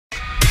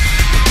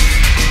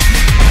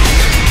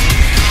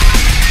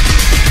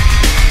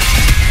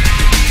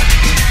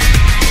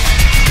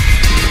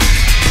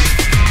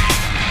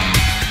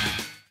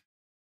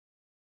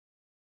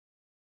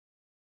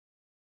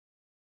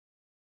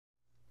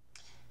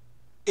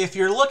If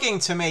you're looking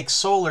to make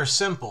solar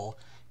simple,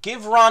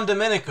 give Ron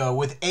Domenico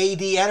with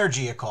AD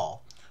Energy a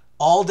call.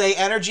 All-day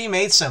energy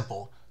made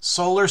simple.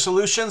 Solar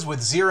solutions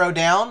with zero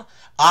down,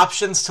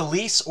 options to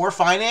lease or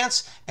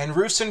finance, and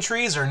roofs and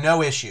trees are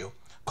no issue.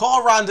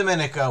 Call Ron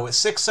Domenico at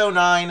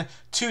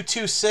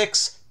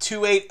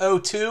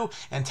 609-226-2802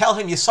 and tell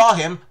him you saw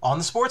him on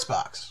the Sports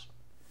Box.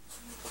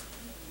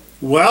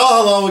 Well,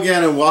 hello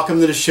again, and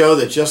welcome to the show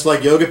that, just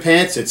like yoga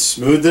pants, it's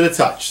smooth to the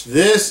touch.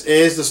 This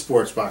is the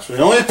Sports Box, where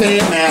the only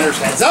opinion that matters.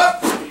 Heads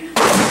up!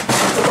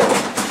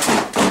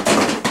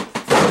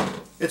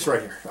 It's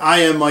right here. I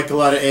am Mike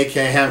Galetta,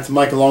 a.k.a. Hamilton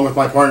Mike, along with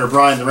my partner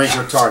Brian, the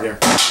Ranger Card here.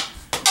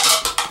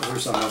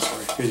 There's something else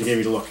for you, because you gave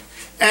me the look.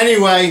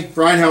 Anyway,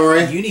 Brian, how are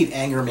you? You need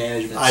anger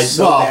management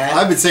bad.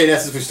 I've been saying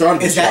that since we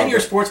started. Is that in your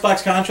Sports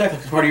Box contract,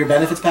 like part of your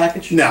benefits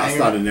package? No, it's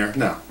not in there.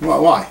 No.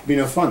 Why? It'd be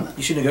no fun then.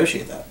 You should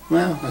negotiate that.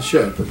 Well, I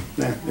should, but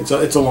yeah,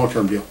 it's a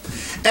long-term deal.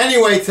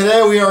 Anyway,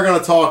 today we are going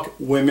to talk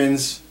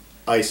women's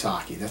ice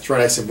hockey. That's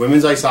right, I said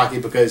women's ice hockey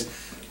because,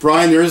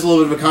 Brian, there is a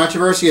little bit of a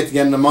controversy. At the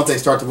end of the month, they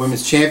start the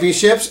women's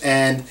championships,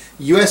 and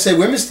USA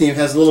women's team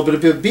has a little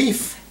bit of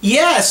beef.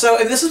 Yeah, so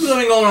and this has been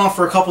going on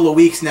for a couple of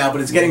weeks now,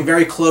 but it's getting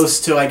very close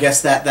to, I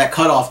guess, that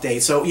cutoff date.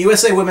 So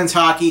USA Women's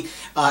Hockey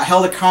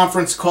held a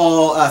conference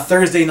call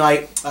Thursday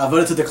night,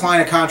 voted to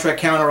decline a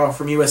contract counteroffer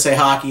from USA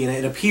Hockey, and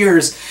it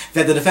appears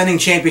that the defending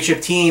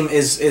championship team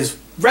is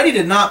ready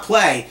to not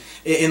play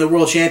in the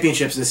World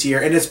Championships this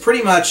year, and it's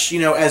pretty much,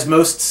 as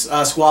most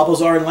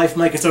squabbles are in life,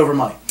 Mike, it's over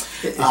money.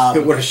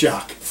 What a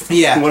shock.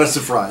 Yeah. What a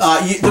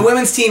surprise. The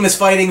women's team is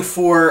fighting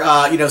for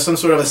some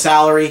sort of a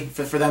salary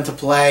for them to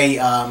play,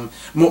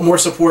 more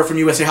support from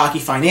USA Hockey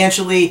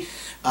financially.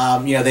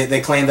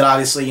 They claim that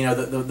obviously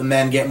the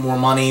men get more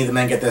money, the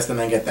men get this, the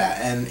men get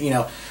that, and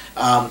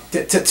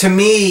to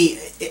me,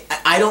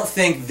 I don't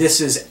think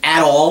this is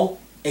at all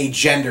a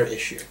gender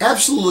issue.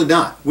 Absolutely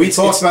not. We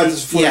talked about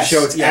this before the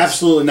show. It's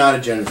absolutely not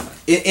a gender thing.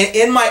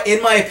 In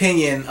my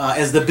opinion,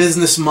 as the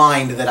business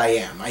mind that I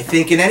am, I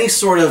think in any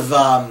sort of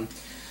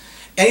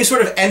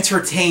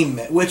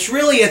entertainment, which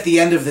really at the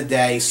end of the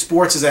day,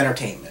 sports is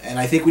entertainment, and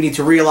I think we need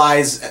to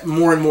realize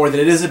more and more that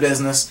it is a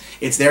business.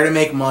 It's there to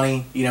make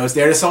money. It's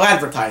there to sell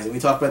advertising. We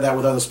talk about that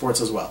with other sports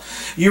as well.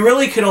 You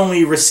really could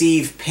only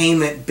receive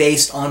payment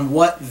based on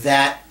what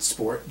that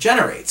sport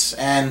generates,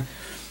 and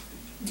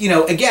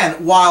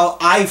again, while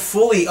I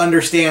fully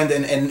understand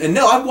and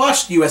know, I've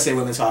watched USA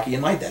Women's Hockey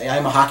in my day.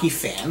 I'm a hockey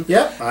fan.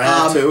 Yep, I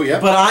am too, yep.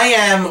 But I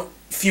am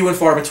few and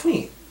far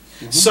between.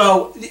 Mm-hmm.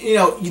 So,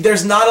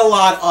 there's not a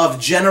lot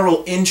of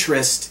general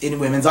interest in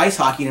women's ice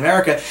hockey in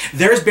America.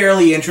 There's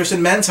barely interest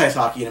in men's ice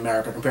hockey in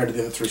America compared to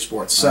the other three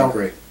sports. So,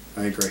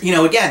 I agree.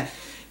 Again,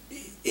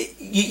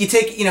 you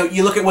take,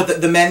 you look at what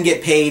the men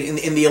get paid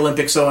in the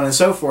Olympics, so on and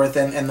so forth,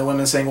 and the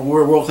women saying, well,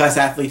 we're world-class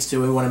athletes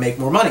too, and we want to make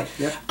more money.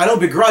 Yep. I don't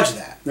begrudge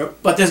that. Nope.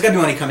 But there's got to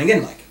be money coming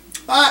in, Mike.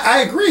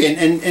 I agree,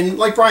 and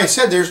like Brian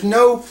said, there's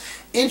no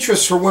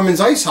interest for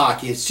women's ice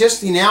hockey. It's just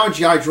the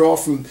analogy I draw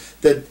from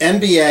the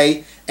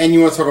NBA, and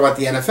you want to talk about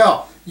the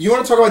NFL. You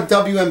want to talk about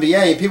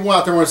WNBA, and people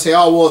out there want to say,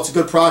 oh, well, it's a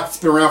good product, it's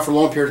been around for a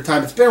long period of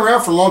time. It's been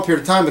around for a long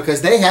period of time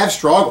because they have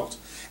struggled.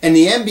 And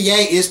the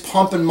NBA is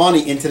pumping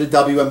money into the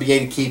WNBA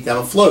to keep them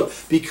afloat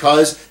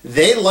because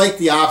they like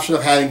the option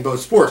of having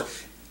both sports.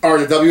 Are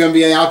the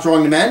WNBA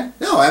outdrawing the men?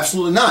 No,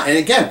 absolutely not. And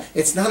again,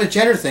 it's not a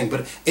gender thing,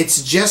 but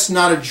it's just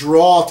not a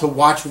draw to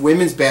watch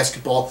women's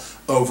basketball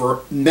over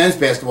men's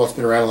basketball. It's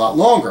been around a lot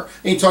longer.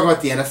 And you talk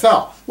about the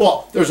NFL.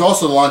 Well, there's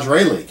also the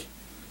Lingerie League.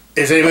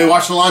 Is anybody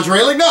watching the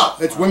Lingerie League? No.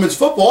 It's women's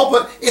football,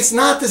 but it's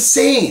not the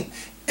same.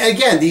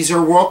 Again, these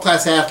are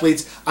world-class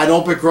athletes. I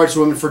don't begrudge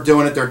women for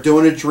doing it. They're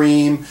doing a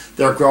dream.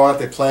 They're growing up.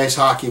 They play ice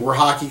hockey. We're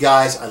hockey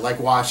guys. I like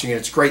watching it.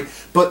 It's great.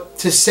 But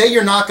to say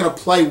you're not going to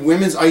play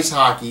women's ice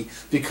hockey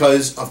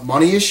because of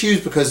money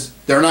issues, because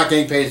they're not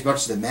getting paid as much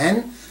as the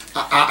men,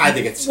 I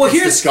think it's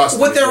disgusting.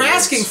 What they're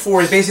asking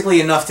for is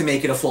basically enough to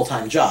make it a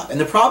full-time job. And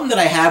the problem that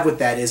I have with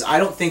that is I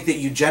don't think that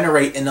you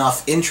generate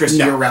enough interest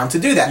year-round to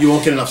do that. You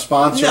won't get enough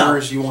sponsors. No.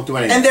 You won't do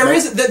anything. And there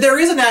is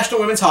a National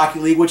Women's Hockey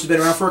League, which has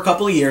been around for a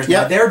couple of years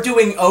now. They're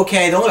doing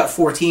okay. They only got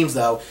 4 teams,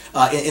 though,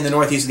 in the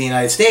Northeast of the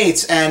United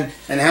States. And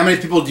how many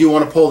people do you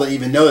want to poll that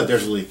even know that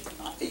there's a league?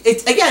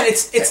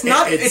 It's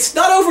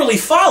not overly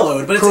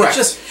followed, but it's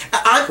just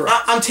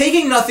I'm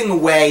taking nothing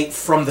away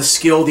from the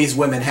skill these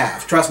women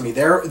have. Trust me,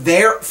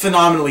 they're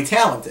phenomenally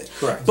talented.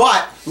 Correct.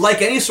 But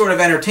like any sort of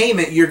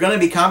entertainment, you're going to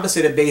be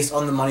compensated based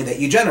on the money that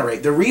you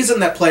generate. The reason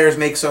that players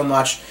make so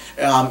much,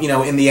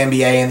 in the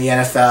NBA and the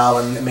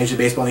NFL and Major League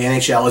Baseball and the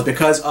NHL is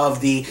because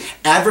of the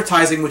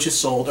advertising which is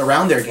sold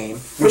around their game,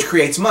 which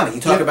creates money.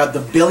 You talk about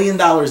the $1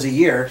 billion a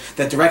year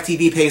that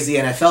DirecTV pays the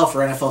NFL for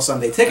NFL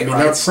Sunday ticket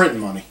rights. They're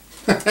printing money.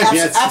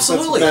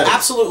 Absolutely.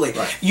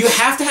 Right. You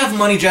have to have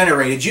money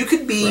generated. You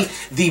could be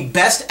the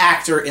best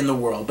actor in the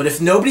world, but if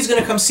nobody's going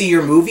to come see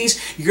your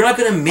movies, you're not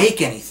going to make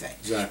anything.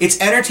 Exactly.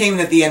 It's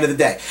entertainment at the end of the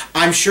day.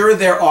 I'm sure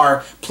there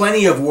are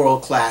plenty of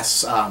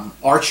world-class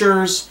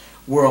archers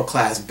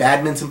world-class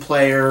badminton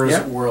players,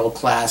 Yep.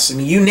 world-class, I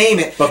mean, you name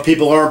it. But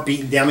people aren't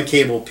beating down the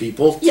cable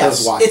people to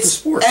watch the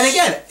sports. And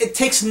again, it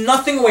takes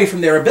nothing away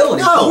from their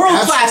ability. No,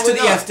 world-class to the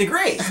absolutely not. nth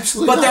degree.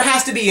 Absolutely but not. there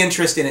has to be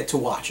interest in it to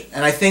watch it.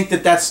 And I think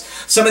that that's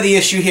some of the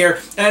issue here.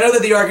 And I know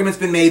that the argument's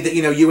been made that,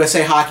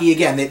 USA Hockey,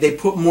 again, they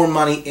put more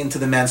money into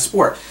the men's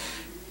sport.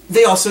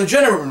 They also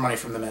generate more money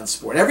from the men's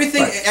sport.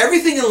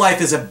 Everything in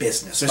life is a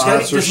business.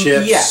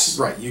 Sponsorships, yes.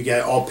 right. You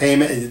get all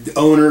payment,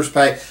 owners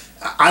pay.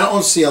 I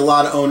don't see a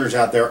lot of owners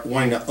out there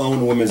wanting to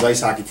own a women's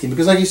ice hockey team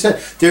because, like you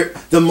said,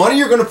 the money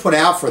you're going to put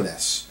out for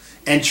this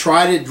and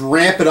try to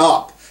ramp it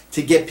up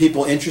to get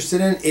people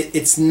interested in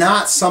it's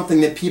not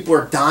something that people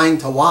are dying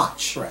to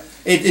watch. Right.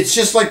 It's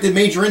just like the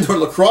Major Indoor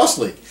Lacrosse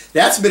League.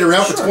 That's been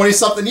around for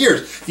 20-something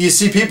years. Do you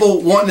see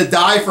people wanting to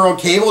die for on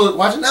cable to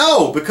watch it?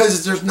 No,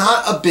 because there's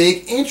not a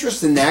big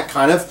interest in that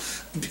kind of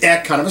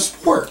a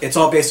sport. It's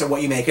all based on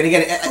what you make. And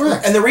again,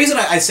 and the reason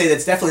I say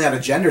that's definitely not a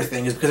gender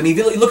thing is because, I mean,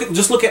 if you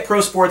just look at pro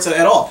sports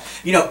at all.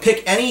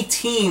 Pick any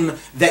team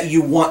that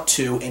you want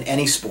to in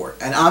any sport.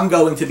 And I'm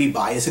going to be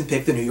biased and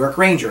pick the New York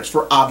Rangers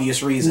for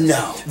obvious reasons.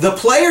 No. The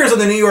players on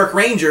the New York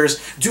Rangers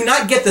do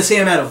not get the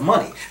same amount of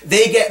money.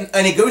 They get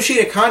a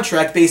negotiated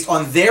contract based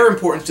on their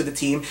importance to the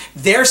team,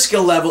 their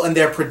skill level, and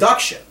their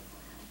production,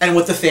 and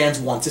what the fans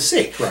want to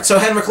see. Right. So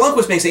Henrik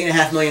Lundqvist makes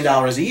 $8.5 million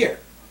a year.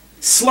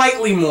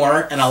 Slightly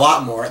more and a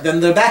lot more than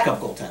the backup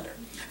goaltender.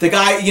 The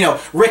guy,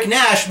 Rick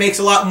Nash makes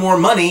a lot more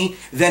money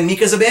than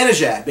Mika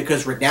Zibanejad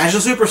because Rick Nash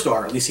is a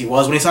superstar. At least he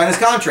was when he signed his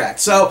contract.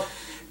 So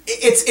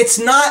it's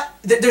not,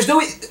 there's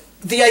no,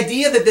 the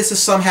idea that this is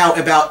somehow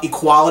about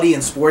equality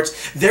in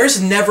sports,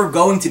 there's never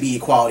going to be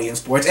equality in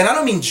sports. And I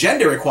don't mean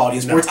gender equality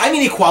in sports, I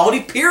mean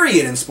equality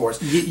period in sports.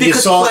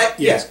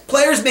 Because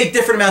players make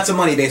different amounts of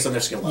money based on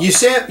their skill level. You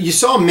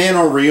saw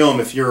Manon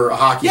Rhéaume, if you're a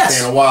hockey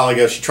fan, a while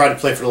ago. She tried to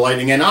play for the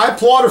Lightning, and I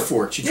applaud her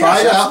for it. She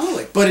tried it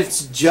out, but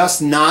it's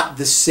just not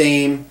the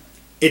same.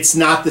 It's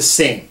not the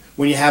same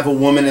when you have a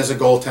woman as a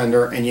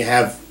goaltender and you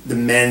have the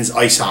men's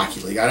ice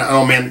hockey league. I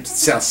don't mean to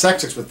sound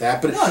sexist with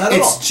that, but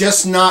it's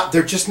just not.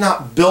 They're just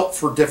not built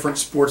for different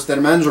sports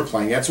that men's are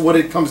playing. That's what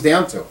it comes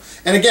down to.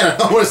 And again, I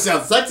don't want to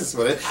sound sexist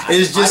with it.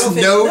 It's just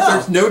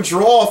there's no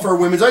draw for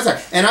women's ice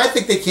hockey, and I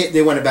think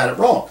they went about it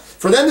wrong.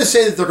 For them to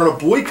say that they're going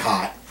to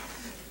boycott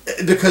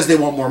because they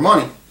want more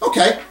money,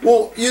 okay.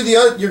 Well,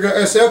 you're going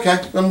to say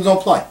okay, then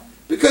don't play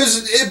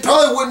because it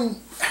probably wouldn't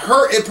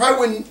hurt. It probably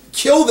wouldn't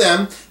kill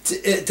them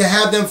to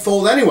have them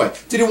fold anyway.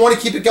 Do they want to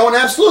keep it going?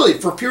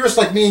 Absolutely. For purists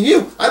like me and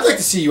you, I'd like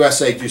to see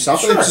USA do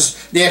something. It's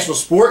just national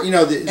sport,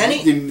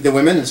 the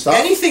women and stuff.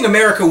 Anything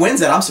America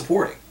wins at, I'm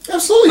supporting.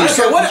 Absolutely.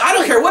 I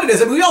don't care what it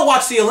is. I mean, we all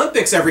watch the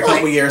Olympics every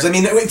couple of years. I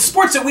mean,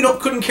 sports that we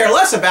couldn't care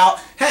less about,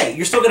 hey,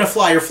 you're still going to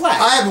fly your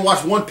flag. I haven't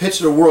watched one pitch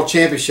of the World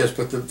Championships,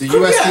 but the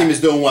U.S. team is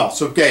doing well.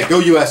 So, okay, go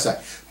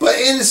USA. But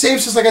in the same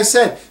sense, like I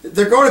said,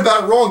 they're going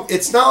about it wrong.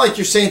 It's not like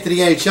you're saying to the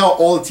NHL,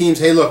 all the teams,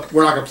 hey, look,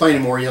 we're not going to play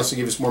anymore. You also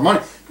give us more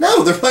money.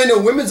 No, they're playing a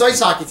women's ice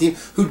hockey team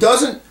who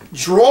doesn't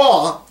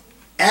draw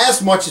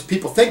as much as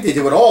people think they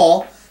do at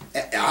all.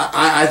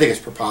 I think it's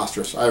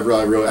preposterous. I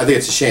think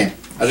it's a shame.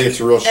 I think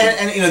it's a real shame.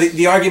 And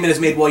the argument is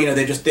made, well, and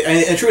the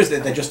truth is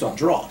that they just don't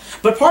draw.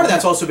 But part of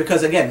that's also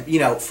because, again,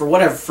 for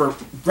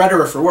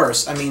better or for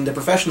worse, I mean, the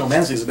professional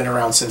men's leagues have been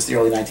around since the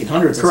early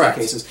 1900s in some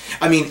cases.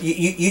 I mean,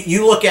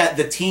 you look at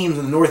the teams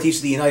in the northeast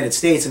of the United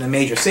States and in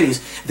major cities,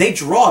 they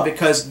draw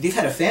because they've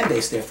had a fan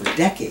base there for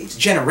decades,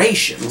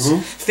 generations.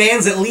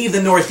 Fans that leave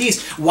the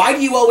northeast. Why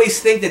do you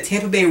always think that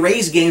Tampa Bay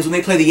Rays games when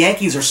they play the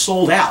Yankees are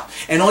sold out?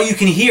 And all you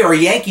can hear are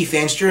Yankee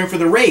fans cheering for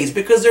the Rays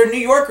because they're New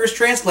Yorkers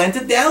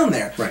transplanted down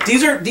there. Right.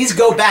 These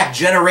go back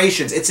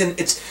generations.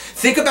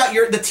 Think about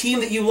the team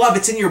that you love.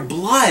 It's in your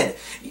blood.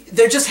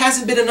 There just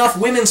hasn't been enough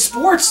women's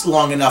sports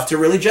long enough to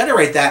really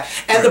generate that.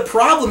 And the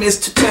problem is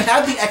to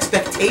have the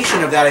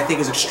expectation of that, I think,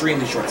 is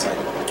extremely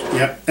short-sighted.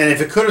 Yep. And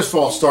if it could have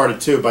all started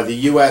too by the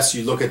U.S.,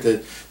 you look at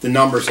the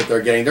numbers that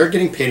they're getting. They're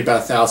getting paid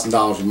about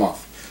 $1,000 a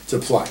month to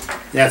play.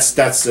 That's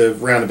the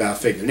roundabout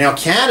figure. Now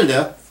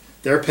Canada,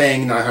 they're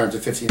paying $900 to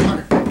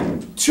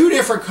 $1,500. Two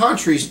different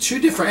countries, two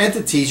different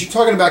entities. You're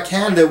talking about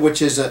Canada,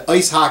 which is an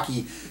ice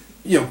hockey,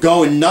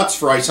 going nuts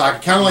for ice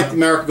hockey, kind of like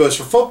America goes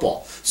for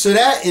football. So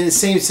that, in the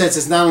same sense,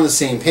 is not on the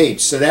same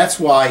page. So that's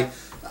why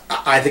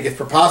I think it's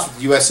preposterous.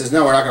 The U.S. says,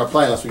 no, we're not going to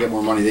play unless we get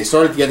more money. They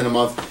started together in a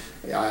month.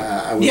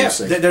 I wouldn't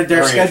say.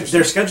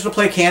 They're scheduled to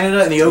play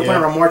Canada in the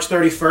opener on March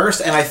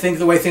 31st, and I think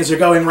the way things are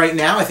going right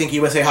now, I think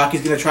USA Hockey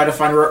is going to try to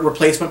find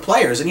replacement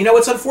players. And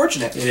it's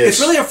unfortunate. It's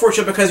really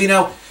unfortunate because,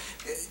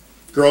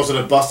 girls that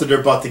have busted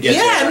their butt to get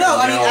there.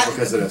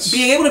 Because of this.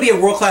 Being able to be a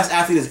world-class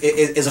athlete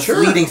is a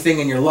fleeting thing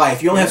in your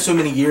life. You only have so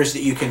many years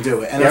that you can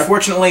do it. And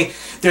unfortunately,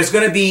 there's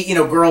going to be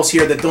girls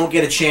here that don't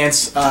get a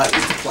chance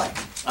to play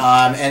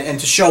and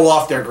to show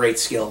off their great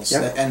skills.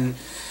 And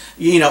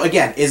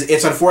again,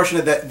 it's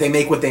unfortunate that they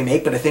make what they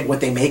make, but I think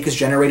what they make is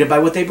generated by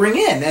what they bring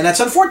in, and that's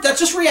unfortunate. That's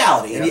just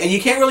reality, and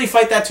you can't really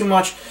fight that too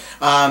much.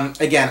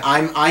 Again,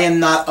 I am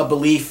not a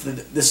belief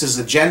that this is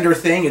a gender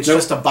thing. It's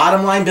just a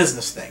bottom line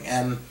business thing,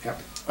 and.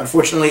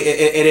 unfortunately,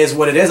 it is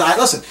what it is.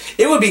 Listen,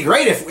 it would be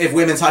great if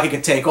women's hockey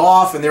could take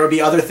off and there would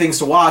be other things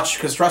to watch,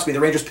 because trust me, the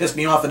Rangers pissed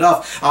me off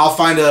enough. I'll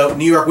find a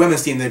New York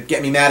women's team that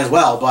get me mad as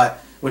well, but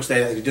which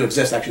they do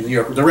exist, actually, New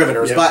York, the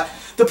Riveters. Yep. But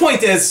the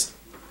point is,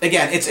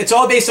 again, it's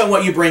all based on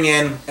what you bring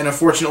in, and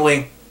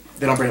unfortunately,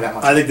 they don't bring that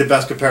much. I think the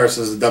best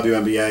comparison is the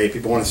WNBA.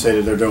 People want to say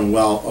that they're doing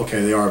well.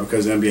 Okay, they are,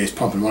 because the NBA is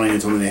pumping money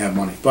into them and they have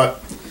money.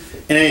 But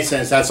in any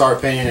sense, that's our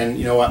opinion, and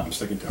you know what? I'm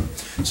sticking to it.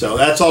 So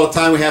that's all the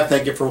time we have.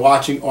 Thank you for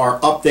watching our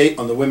update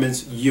on the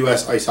women's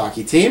U.S. ice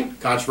hockey team.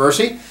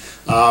 Controversy.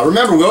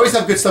 Remember, we always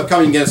have good stuff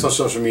coming. Get us on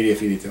social media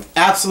if you need to.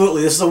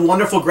 Absolutely. This is a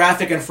wonderful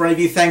graphic in front of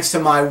you. Thanks to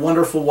my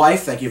wonderful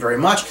wife. Thank you very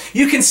much.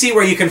 You can see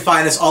where you can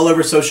find us all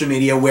over social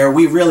media, where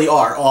we really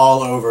are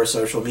all over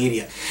social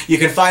media. You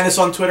can find us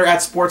on Twitter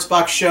at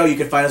SportsBox Show. You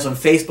can find us on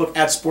Facebook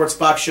at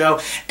SportsBox Show.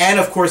 And,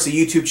 of course, the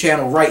YouTube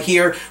channel right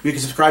here, where you can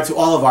subscribe to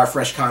all of our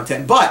fresh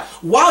content. But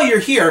while you're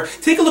here,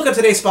 take a look at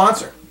today's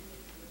sponsor.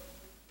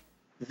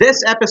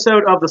 This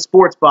episode of the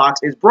Sports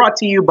Box is brought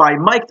to you by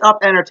Mic'd Up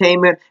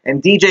Entertainment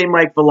and DJ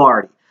Mike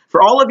Velardi. For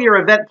all of your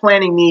event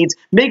planning needs,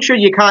 make sure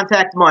you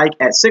contact Mike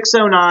at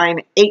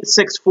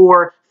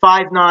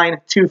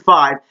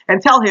 609-864-5925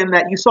 and tell him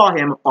that you saw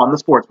him on the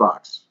Sports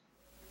Box.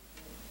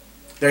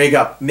 There you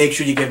go. Make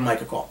sure you give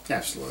Mike a call.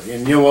 Absolutely.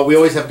 And you know what? We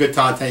always have good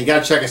content. You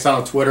got to check us out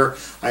on Twitter.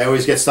 I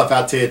always get stuff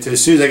out to you, too.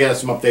 As soon as I get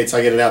some updates,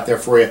 I get it out there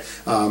for you.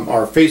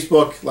 Our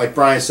Facebook, like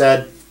Brian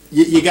said,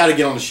 you got to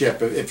get on the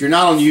ship. If you're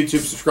not on YouTube,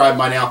 subscribe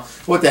by now.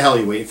 What the hell are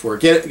you waiting for?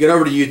 Get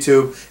over to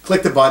YouTube,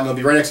 click the button. It'll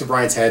be right next to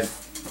Brian's head.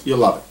 You'll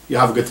love it. You'll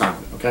have a good time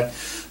with it, okay?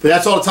 But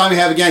that's all the time we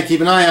have. Again, keep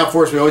an eye out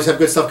for us. We always have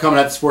good stuff coming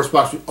at the Sports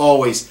Box. We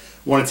always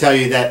want to tell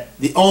you that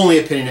the only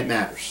opinion that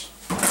matters.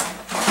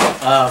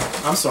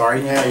 I'm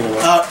sorry. Yeah, you know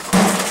what.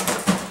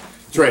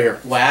 It's right here.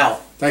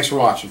 Wow. Thanks for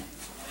watching.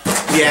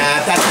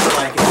 Yeah, that's just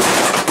like it.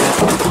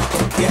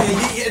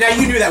 Yeah, now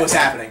you knew that was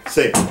happening.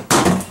 See you.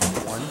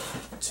 1,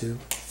 2,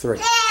 3.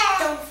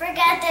 Don't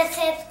forget to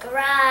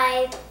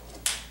subscribe.